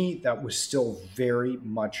 to me, that was still very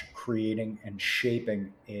much creating and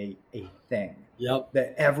shaping a thing. Yep.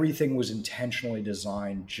 That everything was intentionally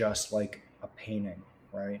designed just like a painting,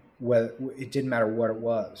 right? It didn't matter what it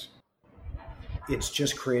was. It's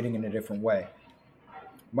just creating in a different way.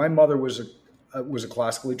 My mother was a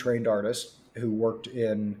classically trained artist who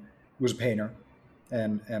was a painter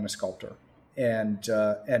and a sculptor, and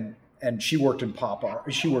she worked in pop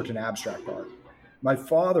art. She worked in abstract art. My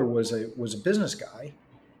father was a business guy,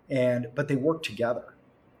 but they worked together.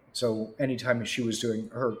 So anytime she was doing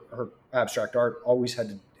her abstract art, always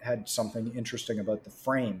had something interesting about the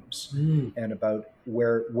frames and about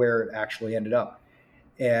where it actually ended up,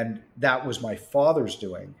 and that was my father's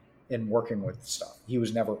doing. In working with stuff. He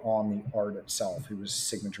was never on the art itself. His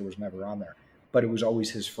signature was never on there. But it was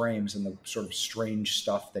always his frames and the sort of strange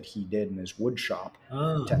stuff that he did in his wood shop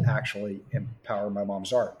to actually empower my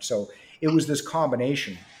mom's art. So it was this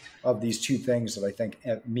combination. of these two things that I think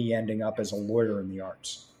me ending up as a lawyer in the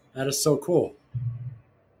arts. That is so cool.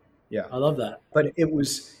 Yeah. I love that. But it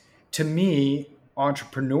was, to me,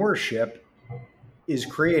 entrepreneurship is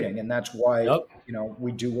creating, and that's why Yep.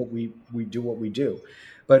 we do what we do.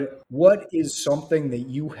 But what is something that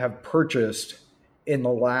you have purchased in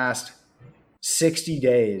the last 60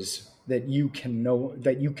 days that you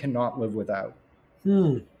cannot live without?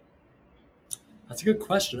 That's a good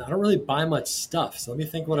question. I don't really buy much stuff, so let me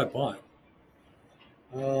think what I bought.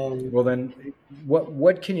 Well, then,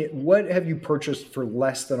 what have you purchased for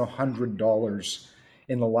less than $100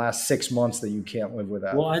 in the last 6 months that you can't live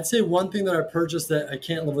without? Well, I'd say one thing that I purchased that I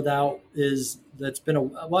can't live without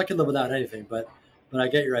I can live without anything, but I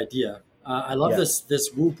get your idea. I love this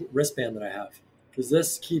Whoop wristband that I have, because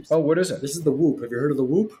this keeps. Oh, what is it? This is the Whoop. Have you heard of the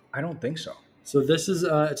Whoop? I don't think so. So this is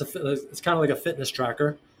it's kind of like a fitness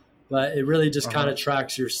tracker, but it really just kind of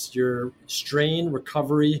tracks your strain,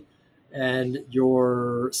 recovery, and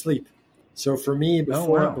your sleep. So for me,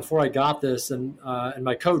 before I got this, and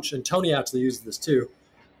my coach, and Tony actually uses this too,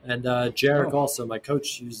 and Jarek also, my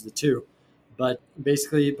coach, used it too. But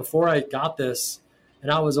basically, before I got this, and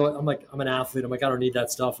I'm an athlete. I'm like, I don't need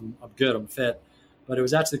that stuff. I'm good. I'm fit. But it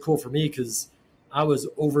was actually cool for me because I was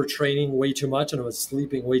overtraining way too much and I was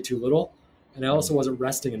sleeping way too little, and I also wasn't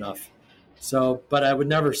resting enough. So, but I would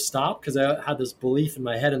never stop because I had this belief in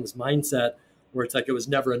my head and this mindset where it's like it was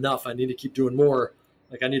never enough. I need to keep doing more.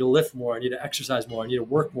 Like I need to lift more. I need to exercise more. I need to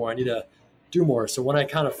work more. I need to do more. So when I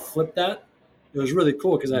kind of flipped that, it was really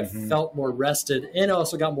cool because I felt more rested, and I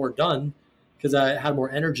also got more done because I had more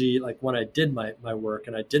energy. Like when I did my work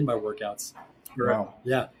and I did my workouts. Wow.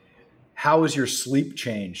 Yeah. How has your sleep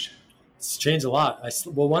changed? It's changed a lot.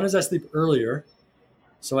 One is I sleep earlier.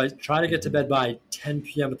 So I try to get to bed by 10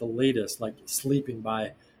 p.m. at the latest, like sleeping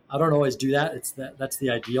by. I don't always do that. That's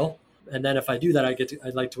the ideal. And then if I do that,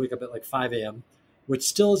 I'd like to wake up at like 5 a.m., which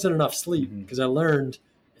still isn't enough sleep because I learned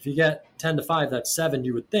if you get 10 to 5, that's 7,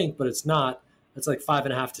 you would think, but it's not. It's like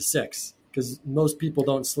 5.5 to 6 because most people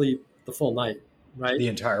don't sleep the full night, right? The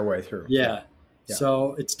entire way through. Yeah.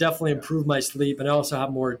 So it's definitely improved my sleep. And I also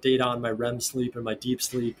have more data on my REM sleep and my deep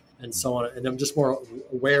sleep and so on. And I'm just more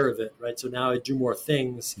aware of it, right? So now I do more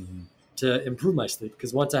things to improve my sleep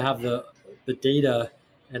because once I have the data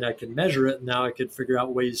and I can measure it, now I could figure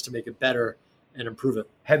out ways to make it better and improve it.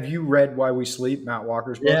 Have you read Why We Sleep, Matt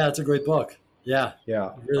Walker's book? Yeah, it's a great book. Yeah.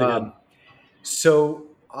 Yeah. Really good. So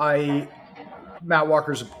Matt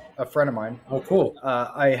Walker's a friend of mine. Oh, cool.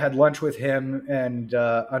 I had lunch with him and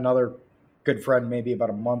another good friend maybe about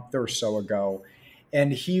a month or so ago.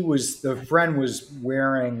 And the friend was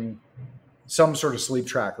wearing some sort of sleep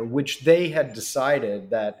tracker, which they had decided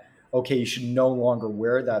that, okay, you should no longer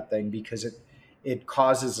wear that thing because it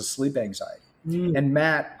causes a sleep anxiety. And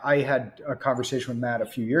Matt, I had a conversation with Matt a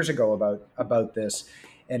few years ago about this.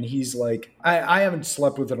 And he's like, I haven't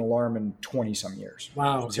slept with an alarm in 20 some years.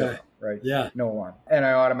 Wow. Okay. Zero, right? Yeah. No alarm. And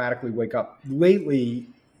I automatically wake up. Lately,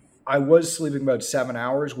 I was sleeping about 7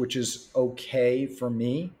 hours, which is okay for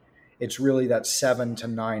me. It's really that 7 to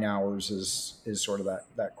 9 hours is sort of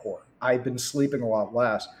that core. I've been sleeping a lot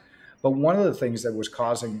less. But one of the things that was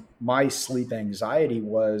causing my sleep anxiety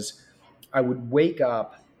was I would wake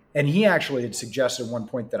up, and he actually had suggested at one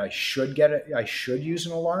point that I should use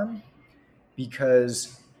an alarm,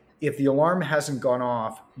 because if the alarm hasn't gone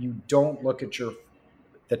off, you don't look at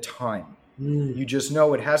the time. You just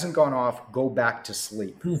know it hasn't gone off, go back to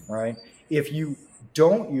sleep, right? If you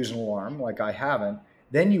don't use an alarm, like I haven't,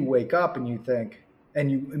 then you wake up and you think,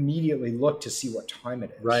 and you immediately look to see what time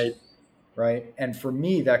it is. Right. And for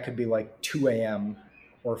me, that could be like 2 a.m.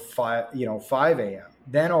 or 5 a.m.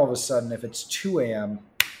 Then all of a sudden, if it's 2 a.m.,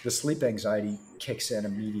 the sleep anxiety kicks in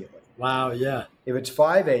immediately. Wow. Yeah. If it's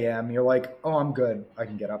 5 a.m., you're like, oh, I'm good. I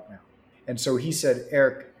can get up now. And so he said,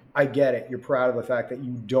 Eric, I get it. You're proud of the fact that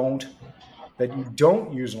you don't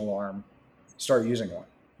use an alarm. Start using one.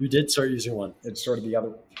 You did start using one. It's sort of the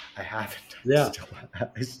other. I haven't. Yeah.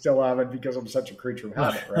 I still haven't because I'm such a creature of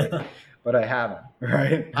habit, right? But I haven't,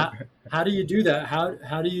 right? How do you do that?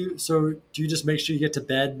 How do you? So do you just make sure you get to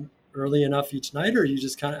bed early enough each night, or you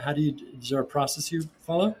just kind of is there a process you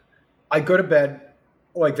follow? I go to bed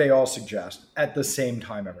like they all suggest at the same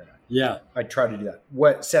time every night. Yeah. I try to do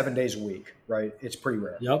that. 7 days a week, right? It's pretty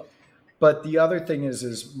rare. Yep. But the other thing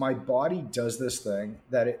is my body does this thing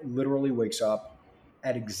that it literally wakes up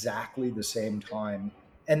at exactly the same time.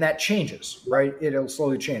 And that changes, right? It'll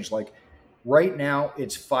slowly change. Like right now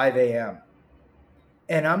it's 5 a.m.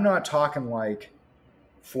 And I'm not talking like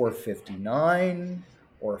 4:59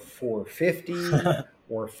 or 4:50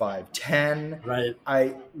 or 5:10. Right.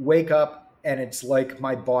 I wake up and it's like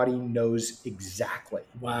my body knows exactly.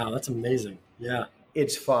 Wow, that's amazing. Yeah.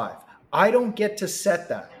 It's 5. I don't get to set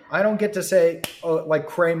that. I don't get to say, oh, like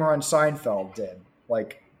Kramer on Seinfeld did,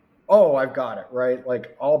 like, oh, I've got it, right?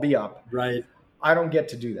 Like, I'll be up. Right. I don't get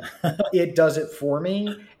to do that. It does it for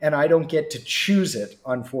me, and I don't get to choose it,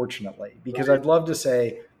 unfortunately, because I'd love to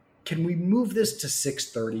say, can we move this to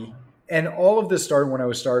 6:30? And all of this started when I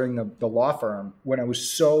was starting the law firm, when I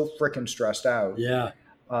was so freaking stressed out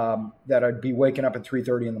that I'd be waking up at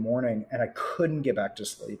 3:30 in the morning, and I couldn't get back to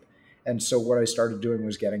sleep. And so what I started doing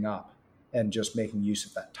was getting up and just making use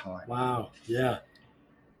of that time. Wow. Yeah.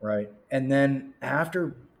 Right. And then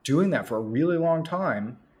after doing that for a really long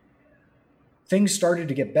time, things started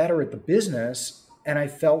to get better at the business, and I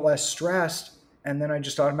felt less stressed, and then I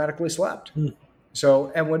just automatically slept.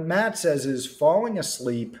 So, and what Matt says is falling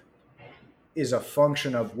asleep is a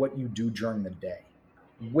function of what you do during the day.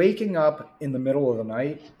 Waking up in the middle of the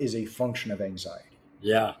night is a function of anxiety.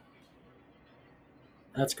 Yeah.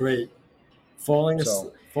 That's great. Falling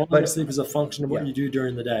asleep is a function of what you do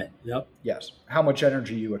during the day. Yep. Yes. How much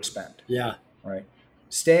energy you expend. Yeah. Right.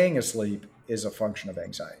 Staying asleep is a function of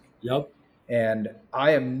anxiety. Yep. And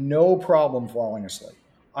I have no problem falling asleep.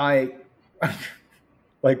 I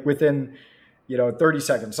like within, 30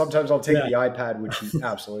 seconds. Sometimes I'll take the iPad, which is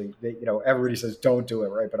absolutely, everybody says don't do it,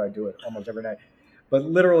 right? But I do it almost every night. But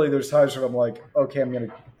literally there's times when I'm like, okay, I'm going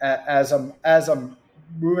to, as I'm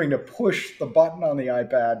moving to push the button on the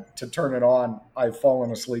iPad to turn it on, I've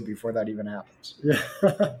fallen asleep before that even happens. Yeah.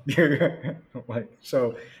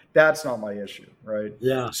 So that's not my issue, right?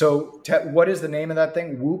 Yeah. So what is the name of that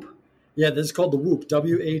thing? Whoop? Yeah, this is called the Whoop,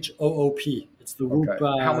 WHOOP. It's the Whoop.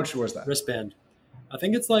 Okay. How much was that? Wristband. I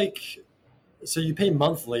think it's like, so you pay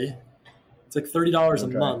monthly. It's like $30 a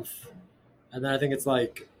month. And then I think it's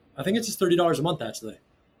just $30 a month actually.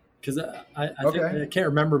 Because I think, I can't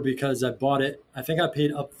remember because I bought it. I think I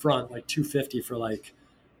paid up front like $250 for like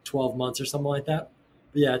 12 months or something like that.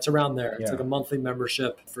 But yeah, it's around there. It's like a monthly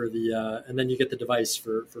membership for the, and then you get the device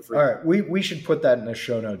for free. All right. We should put that in the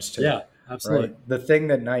show notes too. Yeah, absolutely. Right? The thing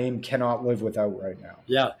that Naeem cannot live without right now.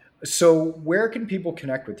 Yeah. So where can people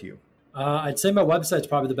connect with you? I'd say my website's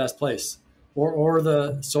probably the best place or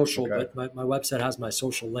the social, but my website has my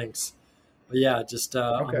social links. But yeah, just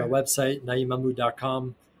on my website,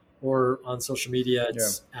 naeemmahmood.com, or on social media,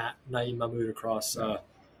 it's at Naeem Mahmood across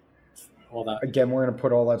all that. Again, we're going to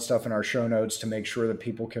put all that stuff in our show notes to make sure that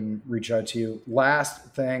people can reach out to you. Last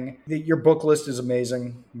thing, your book list is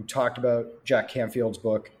amazing. You talked about Jack Canfield's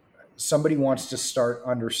book. Somebody wants to start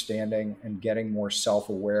understanding and getting more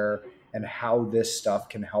self-aware and how this stuff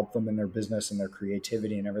can help them in their business and their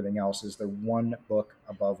creativity and everything else. Is there one book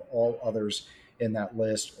above all others in that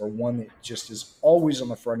list, or one that just is always on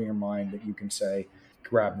the front of your mind that you can say,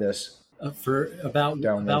 grab this? About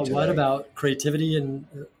creativity and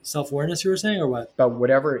self-awareness, you were saying, or what? About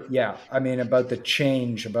whatever. Yeah. I mean, about the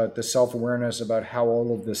change, about the self-awareness, about how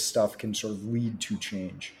all of this stuff can sort of lead to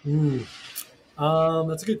change.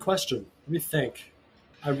 That's a good question. Let me think.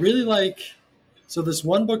 I really like, so this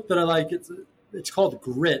one book that I like, it's called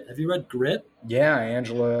Grit. Have you read Grit? Yeah.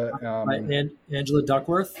 Angela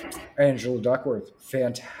Duckworth. Angela Duckworth.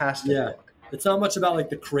 Fantastic book. It's not much about like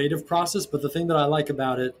the creative process, but the thing that I like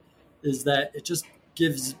about it is that it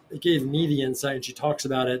gave me the insight, and she talks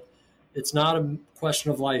about it. It's not a question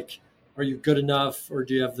of like, are you good enough, or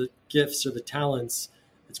do you have the gifts or the talents?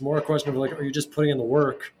 It's more a question of like, are you just putting in the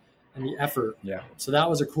work and the effort? Yeah. So that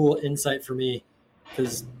was a cool insight for me,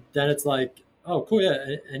 because then it's like, oh, cool.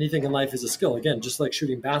 Yeah. Anything in life is a skill. Again, just like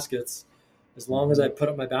shooting baskets, as long as I put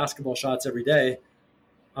up my basketball shots every day,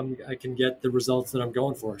 I can get the results that I'm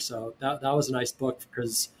going for. So that was a nice book,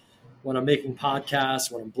 because when I'm making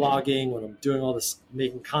podcasts, when I'm blogging, when I'm doing all this,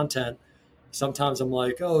 making content, sometimes I'm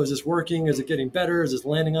like, oh, is this working? Is it getting better? Is this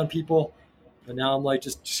landing on people? But now I'm like,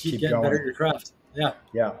 just keep getting better at your craft. Yeah.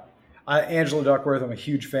 Yeah. Angela Duckworth, I'm a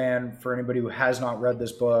huge fan. For anybody who has not read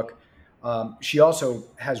this book, she also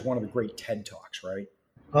has one of the great TED Talks, right?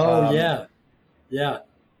 Oh, yeah. Yeah.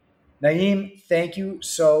 Naeem, thank you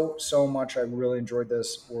so much. I really enjoyed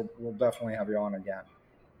this. We'll definitely have you on again.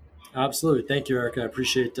 Absolutely. Thank you, Eric. I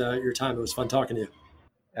appreciate your time. It was fun talking to you.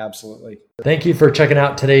 Absolutely. Thank you for checking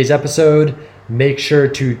out today's episode. Make sure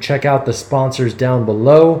to check out the sponsors down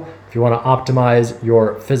below if you want to optimize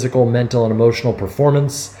your physical, mental, and emotional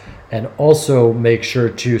performance. And also make sure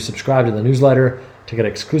to subscribe to the newsletter to get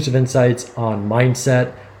exclusive insights on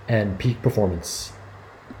mindset and peak performance.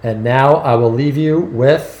 And now I will leave you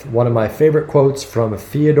with one of my favorite quotes from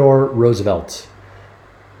Theodore Roosevelt.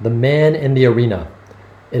 The man in the arena.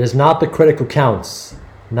 It is not the critic who counts,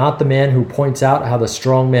 not the man who points out how the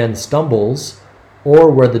strong man stumbles,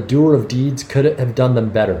 or where the doer of deeds could have done them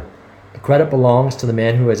better. The credit belongs to the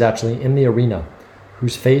man who is actually in the arena,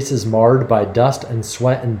 whose face is marred by dust and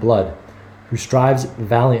sweat and blood, who strives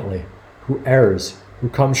valiantly, who errs, who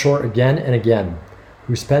comes short again and again,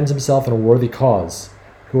 who spends himself in a worthy cause,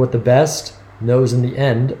 who at the best knows in the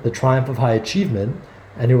end the triumph of high achievement,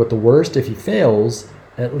 and who at the worst, if he fails,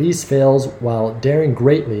 at least fails while daring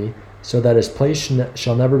greatly, so that his place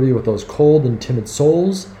shall never be with those cold and timid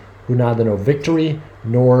souls who neither know victory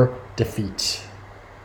nor defeat.